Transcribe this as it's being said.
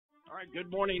right,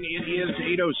 good morning. It is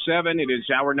 8:07. It is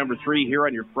hour number 3 here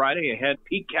on your Friday ahead.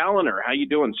 Pete Callender, how you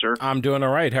doing, sir? I'm doing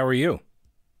all right. How are you?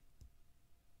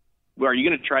 Well, are you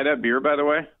going to try that beer, by the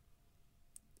way?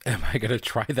 Am I going to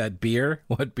try that beer?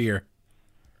 What beer?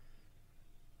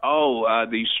 Oh,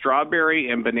 the strawberry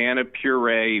and banana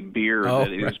puree beer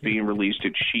that is being released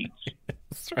at Sheetz.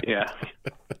 That's right. Yeah.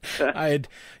 I had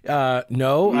I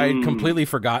had completely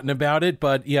forgotten about it,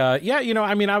 but yeah, you know,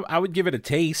 I mean, I would give it a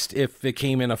taste if it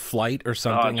came in a flight or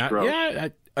something. Oh, it's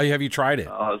gross. Have you tried it?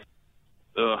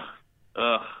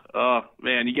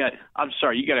 Man, I'm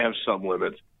sorry, you got to have some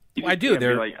limits. I do.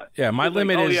 My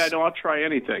limit is. Oh yeah, no, I'll try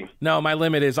anything. No, my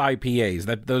limit is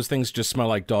IPAs. Those things just smell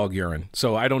like dog urine,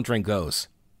 so I don't drink those.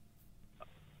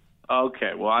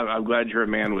 Okay, well, I'm glad you're a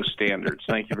man with standards.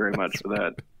 Thank you very much for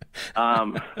that.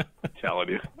 Telling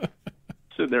you,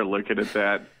 sitting there looking at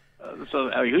that.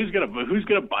 Who's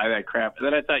gonna buy that crap? And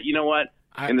then I thought, you know what?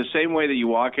 In the same way that you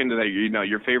walk into that,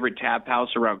 your favorite tap house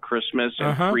around Christmas,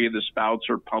 and 3 of the spouts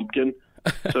are pumpkin.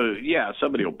 So yeah,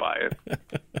 somebody will buy it.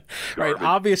 Right.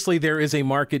 Obviously, there is a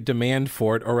market demand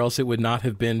for it, or else it would not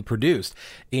have been produced.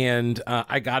 And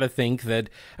I got to think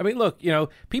that. I mean, look,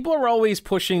 people are always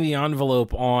pushing the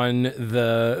envelope on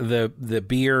the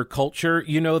beer culture.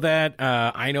 You know that.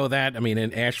 I know that. I mean,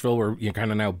 in Asheville, we're kind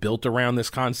of now built around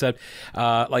this concept.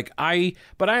 I'm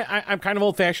kind of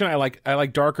old fashioned. I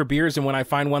like darker beers, and when I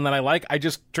find one that I like, I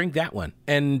just drink that one.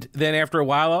 And then after a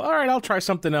while, all right, I'll try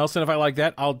something else. And if I like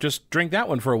that, I'll just drink that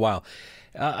one for a while.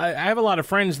 I have a lot of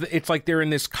friends that it's like they're in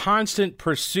this constant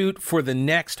pursuit for the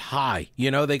next high.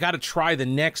 They got to try the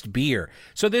next beer.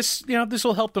 So this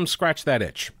will help them scratch that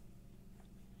itch.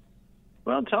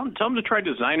 Well, tell them to try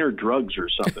designer drugs or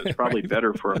something. It's probably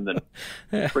better for them than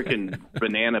freaking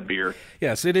banana beer.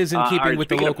 Yes, it is in keeping with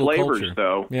the local flavors, culture.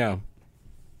 Though. Yeah.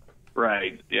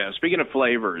 Right. Yeah. Speaking of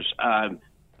flavors,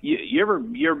 you ever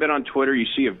been on Twitter? You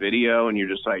see a video and you're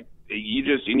just like.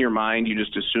 In your mind, you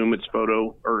just assume it's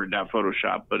not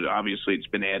Photoshop, but obviously it's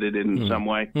been edited in some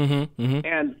way. Mm-hmm, mm-hmm.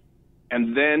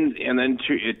 And then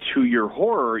to your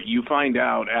horror, you find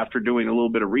out after doing a little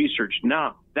bit of research,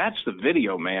 no, that's the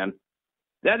video, man.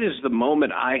 That is the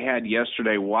moment I had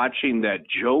yesterday watching that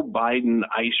Joe Biden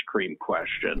ice cream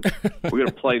question. We're going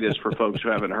to play this for folks who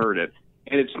haven't heard it.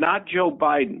 And it's not Joe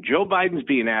Biden. Joe Biden's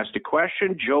being asked a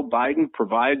question. Joe Biden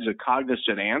provides a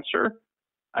cognizant answer.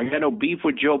 I got no beef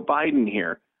with Joe Biden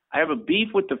here. I have a beef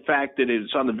with the fact that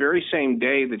it's on the very same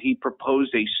day that he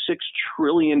proposed a $6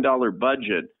 trillion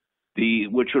budget,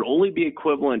 which would only be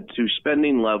equivalent to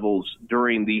spending levels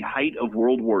during the height of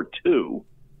World War II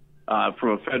from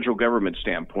a federal government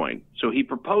standpoint. So he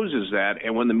proposes that,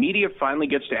 and when the media finally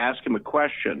gets to ask him a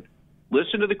question,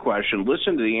 listen to the question,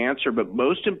 listen to the answer, but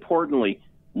most importantly,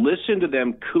 listen to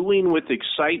them cooing with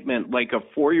excitement like a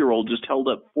 4-year-old just held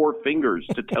up 4 fingers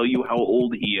to tell you how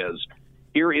old he is.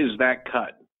 Here is that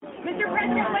cut. Mr.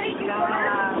 President, what did you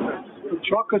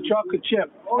Chocolate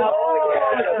chip.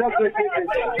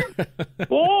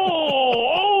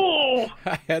 Oh!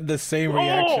 I had the same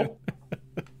reaction.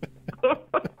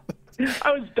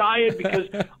 I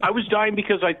was dying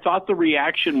because I thought the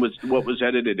reaction was what was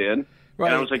edited in. Right.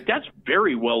 And I was like, that's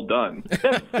very well done.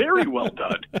 That's very well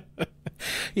done.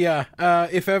 Yeah,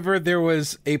 if ever there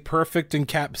was a perfect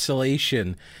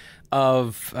encapsulation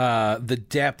of the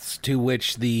depths to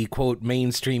which the, quote,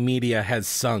 mainstream media has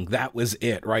sunk, that was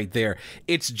it right there.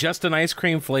 It's just an ice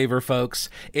cream flavor, folks.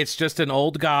 It's just an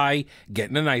old guy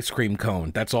getting an ice cream cone.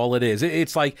 That's all it is.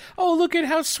 It's like, oh, look at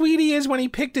how sweet he is when he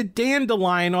picked a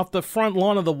dandelion off the front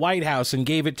lawn of the White House and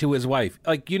gave it to his wife.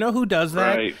 Like, you know who does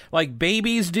that? Right. Like,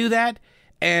 babies do that.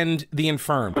 And the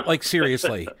infirm, like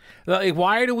seriously, like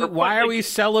why are we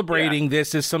celebrating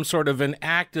this as some sort of an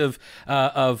act of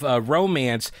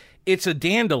romance? It's a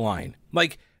dandelion.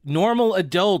 Like normal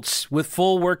adults with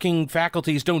full working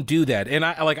faculties don't do that. And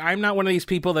I'm not one of these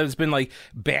people that has been like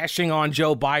bashing on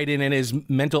Joe Biden and his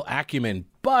mental acumen,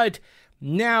 but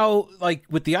now, like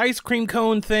with the ice cream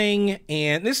cone thing,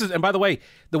 and by the way,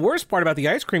 the worst part about the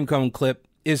ice cream cone clip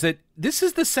is that this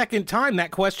is the second time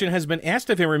that question has been asked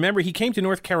of him. Remember, he came to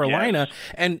North Carolina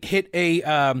and hit a,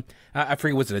 I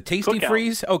forget, was it a Tasty cookout.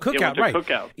 Freeze? Oh, cookout, right.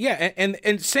 Cookout. Yeah,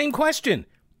 and same question.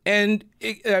 And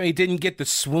he didn't get the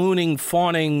swooning,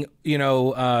 fawning,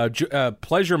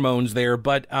 pleasure moans there,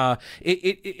 but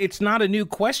it's not a new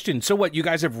question. So what, you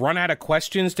guys have run out of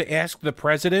questions to ask the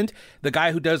president, the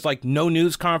guy who does like no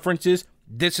news conferences?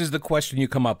 This is the question you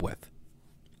come up with.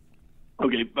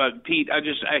 Okay, but Pete, I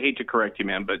hate to correct you,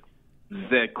 man, but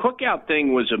the cookout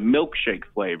thing was a milkshake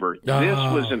flavor. This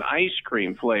was an ice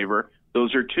cream flavor.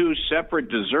 Those are two separate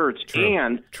desserts. True.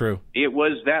 And True. It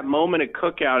was that moment at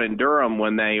Cookout in Durham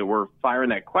when they were firing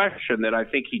that question that I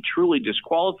think he truly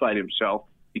disqualified himself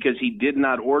because he did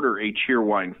not order a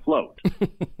cheerwine float.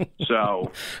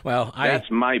 So well, that's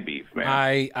my beef, man.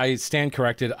 I stand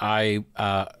corrected. I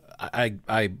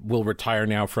will retire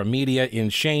now from media in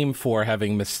shame for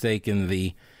having mistaken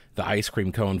the ice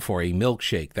cream cone for a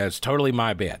milkshake. That's totally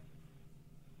my bad.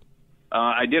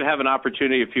 I did have an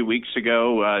opportunity a few weeks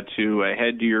ago to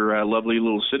head to your lovely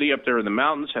little city up there in the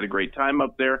mountains. Had a great time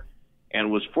up there,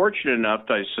 and was fortunate enough,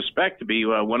 I suspect, to be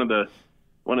one of the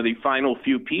final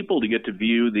few people to get to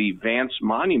view the Vance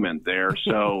Monument there.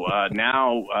 So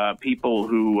now people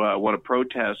who want to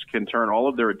protest can turn all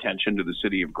of their attention to the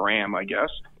city of Graham, I guess,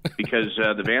 because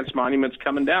the Vance Monument's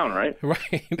coming down, right?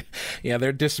 Right. Yeah,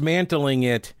 they're dismantling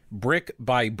it brick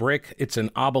by brick. It's an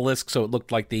obelisk, so it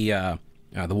looked like the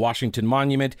Washington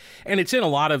Monument, and it's in a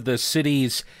lot of the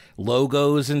city's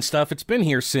logos and stuff. It's been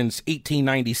here since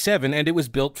 1897, and it was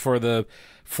built for the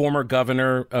former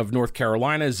governor of North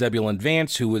Carolina, Zebulon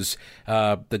Vance, who was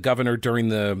the governor during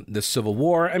the Civil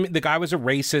War. I mean, the guy was a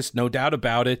racist, no doubt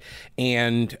about it,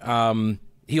 and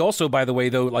he also, by the way,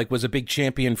 though, was a big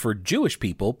champion for Jewish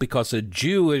people because a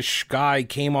Jewish guy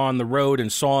came on the road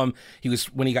and saw him.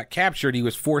 When he got captured, he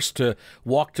was forced to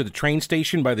walk to the train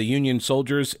station by the Union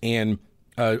soldiers, and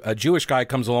a Jewish guy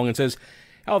comes along and says,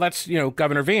 "Oh, that's,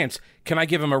 Governor Vance. Can I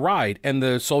give him a ride?" And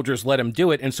the soldiers let him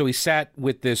do it. And so he sat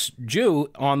with this Jew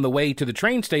on the way to the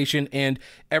train station. And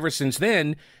ever since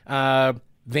then,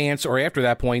 Vance, or after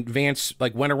that point, Vance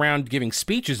went around giving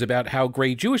speeches about how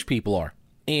great Jewish people are.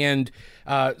 And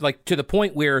to the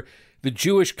point where the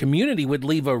Jewish community would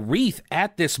leave a wreath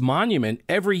at this monument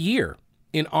every year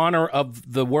in honor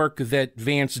of the work that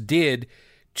Vance did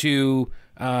to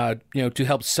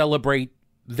help celebrate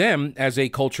them as a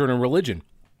culture and a religion.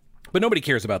 But nobody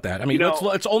cares about that. I mean,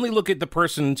 let's only look at the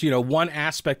person's, one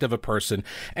aspect of a person.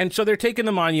 And so they're taking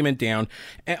the monument down.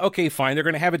 Okay, fine. They're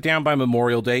going to have it down by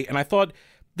Memorial Day. And I thought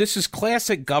this is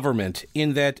classic government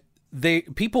in that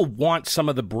people want some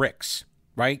of the bricks,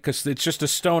 right? Because it's just a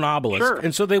stone obelisk. Sure.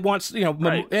 And so they want,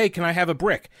 right. Hey, can I have a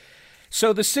brick?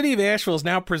 So the city of Asheville is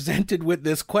now presented with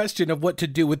this question of what to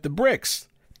do with the bricks.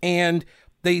 And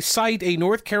they cite a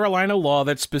North Carolina law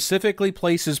that specifically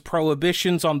places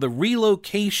prohibitions on the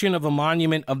relocation of a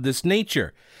monument of this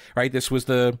nature, right? This was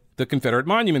the Confederate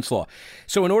Monuments Law.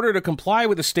 So in order to comply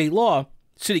with the state law,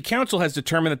 City Council has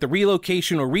determined that the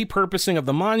relocation or repurposing of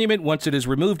the monument once it is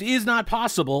removed is not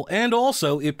possible, and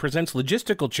also it presents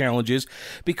logistical challenges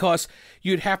because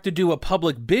you'd have to do a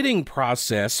public bidding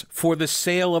process for the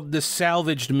sale of the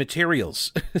salvaged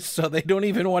materials. So they don't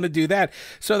even want to do that.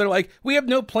 So they're like, we have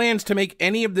no plans to make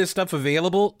any of this stuff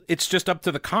available. It's just up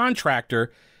to the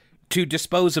contractor to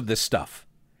dispose of this stuff.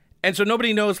 And so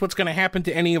nobody knows what's going to happen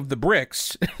to any of the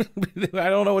bricks. I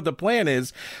don't know what the plan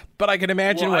is, but I can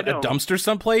imagine a dumpster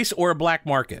someplace or a black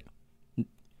market.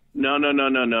 No.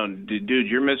 Dude,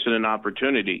 you're missing an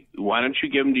opportunity. Why don't you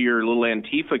give them to your little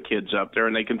Antifa kids up there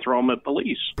and they can throw them at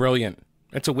police? Brilliant.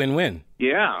 It's a win-win.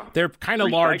 Yeah. They're kind of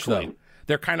large, though.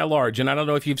 They're kind of large. And I don't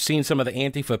know if you've seen some of the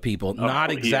Antifa people.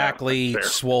 Not exactly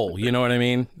swole. You know what I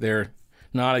mean? They're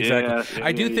not exactly. Yeah,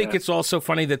 I do think it's also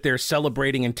funny that they're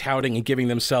celebrating and touting and giving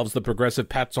themselves the progressive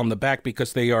pats on the back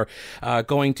because they are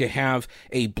going to have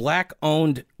a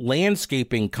black-owned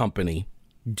landscaping company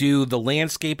do the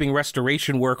landscaping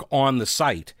restoration work on the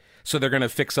site. So they're going to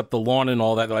fix up the lawn and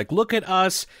all that. They're like, look at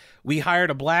us. We hired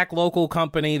a black local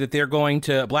company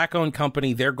black-owned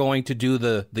company. They're going to do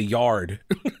the yard.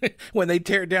 When they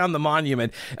tear down the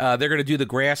monument, they're going to do the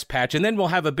grass patch. And then we'll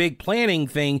have a big planning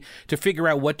thing to figure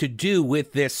out what to do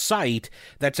with this site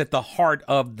that's at the heart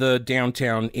of the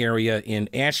downtown area in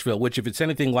Asheville, which if it's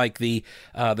anything like the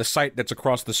site that's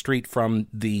across the street from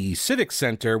the Civic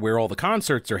Center where all the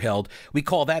concerts are held, we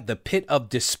call that the Pit of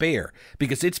Despair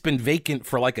because it's been vacant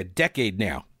for like a decade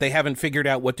now. They haven't figured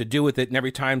out what to do with it. And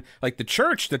every time, like the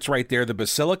church that's right there, the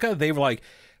Basilica, they've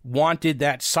wanted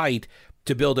that site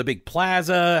to build a big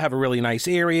plaza, have a really nice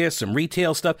area, some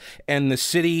retail stuff. And the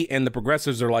city and the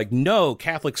progressives are like, no,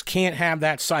 Catholics can't have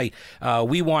that site.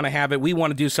 We want to have it. We want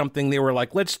to do something. They were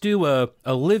like, let's do a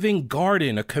living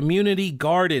garden, a community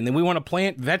garden. And we want to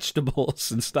plant vegetables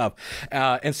and stuff.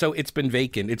 And so it's been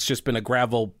vacant. It's just been a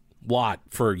gravel lot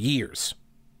for years.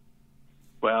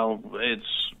 Well,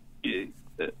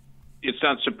 it's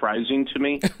not surprising to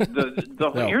me.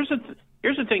 No. Here's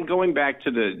the thing. Going back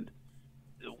to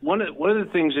one of the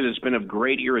things that has been of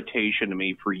great irritation to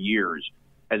me for years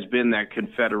has been that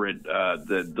Confederate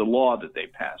the law that they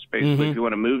passed. Basically, if you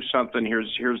want to move something,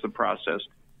 here's the process.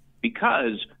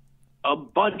 Because a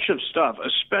bunch of stuff,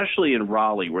 especially in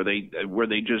Raleigh, where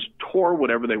they just tore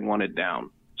whatever they wanted down.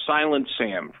 Silent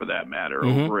Sam, for that matter,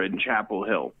 over in Chapel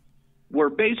Hill, where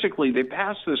basically they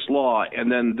passed this law,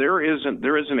 and then there isn't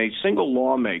a single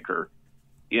lawmaker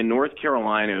in North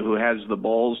Carolina who has the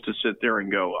balls to sit there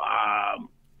and go,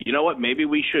 you know what? Maybe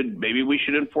we should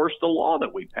enforce the law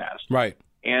that we passed. Right.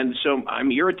 And so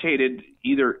I'm irritated.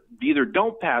 Either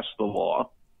don't pass the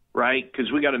law, right?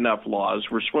 Because we got enough laws.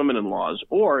 We're swimming in laws.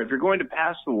 Or if you're going to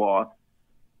pass the law,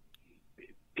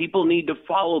 people need to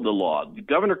follow the law.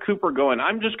 Governor Cooper going,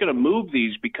 I'm just going to move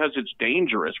these because it's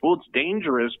dangerous. Well, it's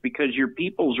dangerous because your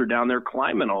peoples are down there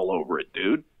climbing all over it,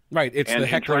 dude. Right. It's the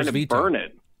heckler's veto. Burn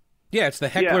it. Yeah, it's the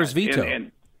heckler's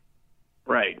veto.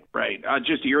 Right.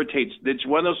 Just irritates. It's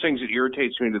one of those things that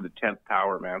irritates me to the 10th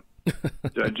power, man.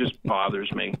 It just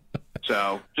bothers me.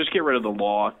 So just get rid of the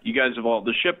law. You guys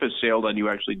the ship has sailed on you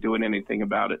actually doing anything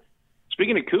about it.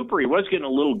 Speaking of Cooper, he was getting a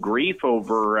little grief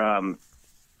over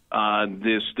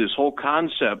this whole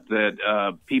concept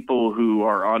that people who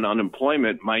are on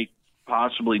unemployment might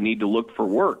possibly need to look for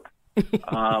work.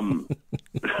 I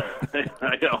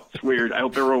know it's weird. I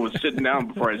hope everyone was sitting down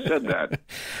before I said that.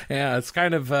 Yeah, it's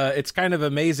kind of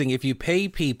amazing. If you pay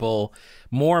people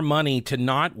more money to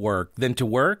not work than to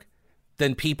work,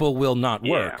 then people will not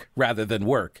work rather than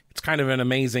work. It's kind of an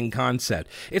amazing concept.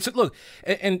 Look,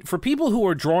 and for people who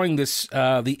are drawing this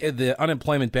the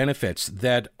unemployment benefits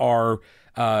that are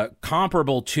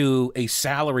comparable to a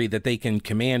salary that they can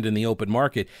command in the open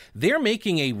market, they're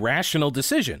making a rational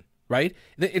decision. Right?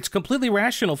 It's completely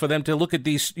rational for them to look at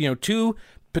these, two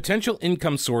potential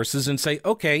income sources and say,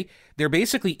 okay, they're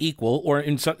basically equal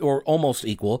or almost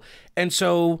equal. And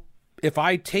so if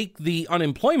I take the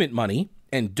unemployment money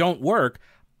and don't work,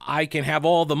 I can have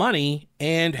all the money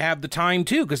and have the time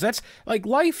too. Because that's like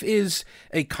life is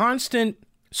a constant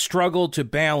struggle to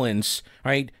balance,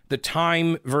 right? The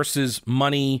time versus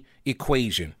money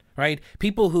equation. Right?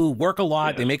 People who work a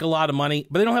lot, they make a lot of money,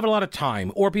 but they don't have a lot of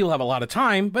time. Or people have a lot of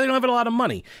time, but they don't have a lot of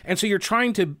money. And so you're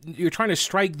trying to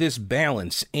strike this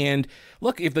balance. And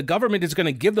look, if the government is going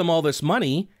to give them all this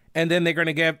money, and then they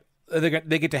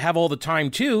get to have all the time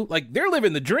too, like they're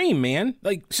living the dream, man.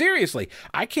 Like seriously,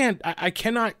 I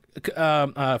cannot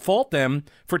fault them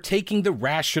for taking the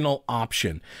rational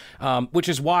option, which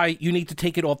is why you need to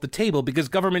take it off the table, because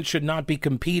government should not be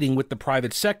competing with the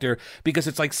private sector, because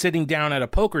it's like sitting down at a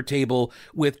poker table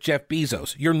with Jeff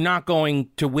Bezos. You're not going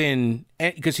to win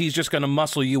because he's just going to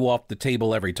muscle you off the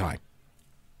table every time.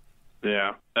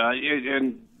 Yeah.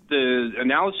 And the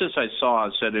analysis I saw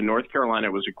said in North Carolina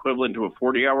it was equivalent to a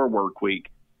 40-hour work week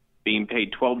being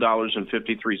paid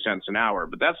 $12.53 an hour.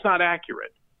 But that's not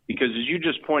accurate, because as you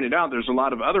just pointed out, there's a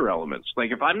lot of other elements.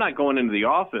 Like if I'm not going into the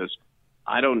office,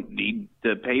 I don't need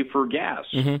to pay for gas.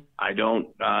 I don't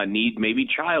need maybe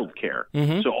child care.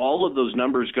 So all of those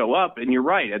numbers go up. And you're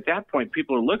right. At that point,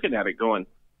 people are looking at it going,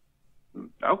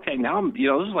 okay, now this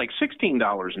is like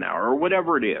 $16 an hour or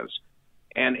whatever it is.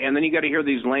 And then you got to hear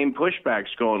these lame pushbacks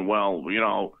going, well,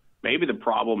 maybe the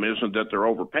problem isn't that they're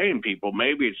overpaying people.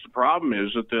 Maybe it's the problem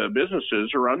is that the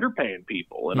businesses are underpaying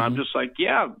people. And I'm just like,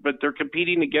 yeah, but they're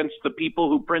competing against the people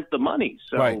who print the money.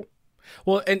 So right.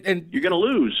 Well, and you're going to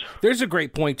lose. There's a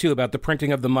great point, too, about the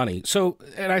printing of the money. So,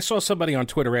 and I saw somebody on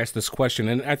Twitter ask this question,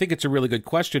 and I think it's a really good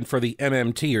question for the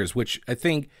MMTers, which I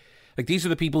think, like, these are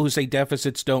the people who say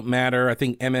deficits don't matter. I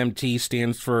think MMT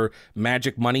stands for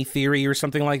magic money theory or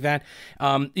something like that.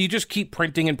 You just keep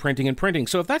printing and printing and printing.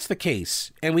 So if that's the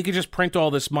case, and we could just print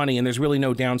all this money and there's really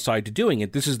no downside to doing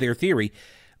it, this is their theory,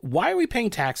 why are we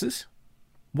paying taxes?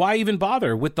 Why even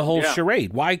bother with the whole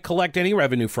charade? Why collect any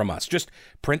revenue from us? Just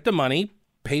print the money,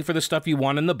 pay for the stuff you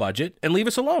want in the budget, and leave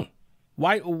us alone.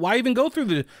 Why even go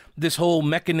through this whole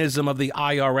mechanism of the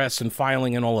IRS and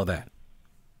filing and all of that?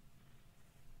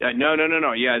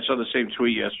 No. Yeah, I saw the same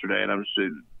tweet yesterday, and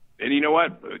and you know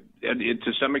what?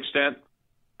 To some extent,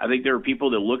 I think there are people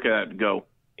that look at it and go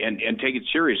and take it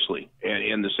seriously,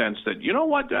 in the sense that, you know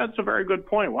what? That's a very good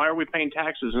point. Why are we paying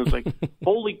taxes? And it's like,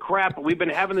 holy crap! We've been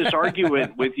having this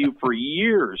argument with you for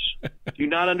years. Do you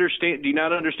not understand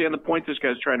the point this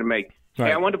guy's trying to make? Right.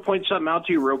 Hey, I wanted to point something out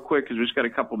to you real quick because we just got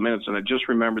a couple minutes, and I just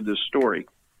remembered this story.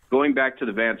 Going back to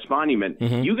the Vance Monument,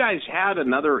 you guys had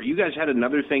another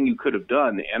thing you could have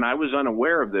done, and I was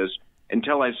unaware of this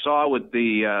until I saw with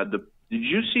the. Did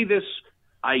you see this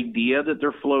idea that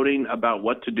they're floating about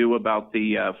what to do about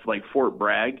the like Fort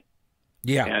Bragg?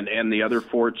 Yeah, and the other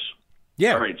forts.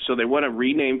 Yeah. All right, so they want to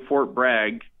rename Fort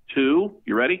Bragg to,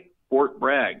 you ready? Fort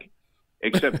Bragg,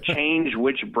 except change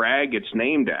which Bragg it's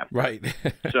named after. Right.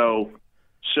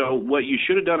 So what you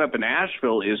should have done up in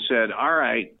Asheville is said, all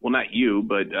right, well, not you,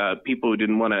 but people who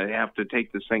didn't want to have to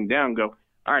take this thing down go,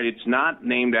 all right, it's not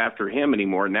named after him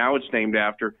anymore. Now it's named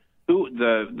after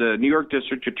the New York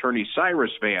District Attorney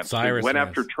Cyrus Vance, who went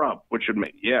after Trump, which would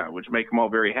make them all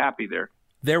very happy there.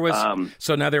 There was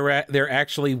so now there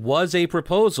actually was a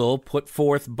proposal put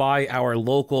forth by our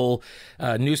local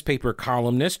newspaper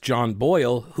columnist John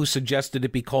Boyle, who suggested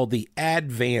it be called the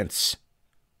Advance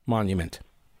Monument.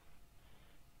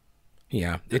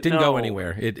 Yeah, it didn't go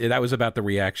anywhere. That was about the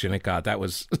reaction it got. That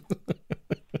was.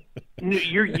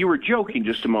 You were joking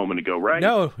just a moment ago, right?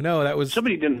 No, that was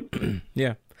somebody didn't.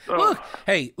 Yeah. Look,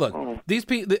 these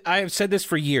people, I have said this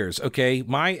for years, okay?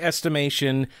 My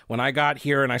estimation when I got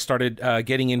here and I started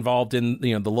getting involved in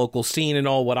the local scene and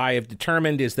all, what I have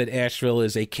determined is that Asheville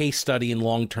is a case study in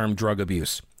long-term drug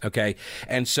abuse. Okay.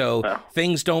 And so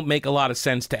things don't make a lot of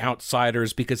sense to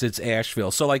outsiders because it's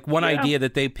Asheville. So like one idea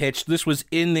that they pitched, this was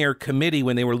in their committee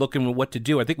when they were looking at what to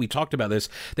do. I think we talked about this.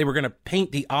 They were going to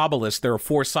paint the obelisk. There are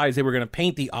 4 sides. They were going to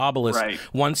paint the obelisk. Right.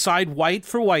 One side white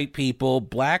for white people,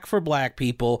 black for black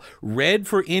people, red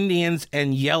for Indians,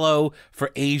 and yellow for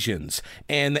Asians.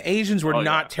 And the Asians were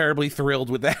not terribly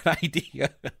thrilled with that idea.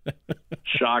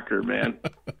 Shocker, man.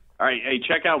 All right, hey,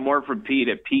 check out more from Pete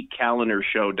at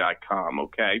PeteCalendarshow.com,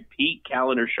 okay?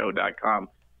 PeteCalendarshow.com,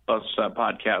 plus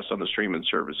podcasts on the streaming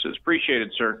services. Appreciate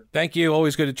it, sir. Thank you.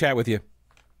 Always good to chat with you.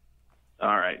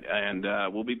 All right, and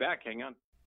we'll be back. Hang on.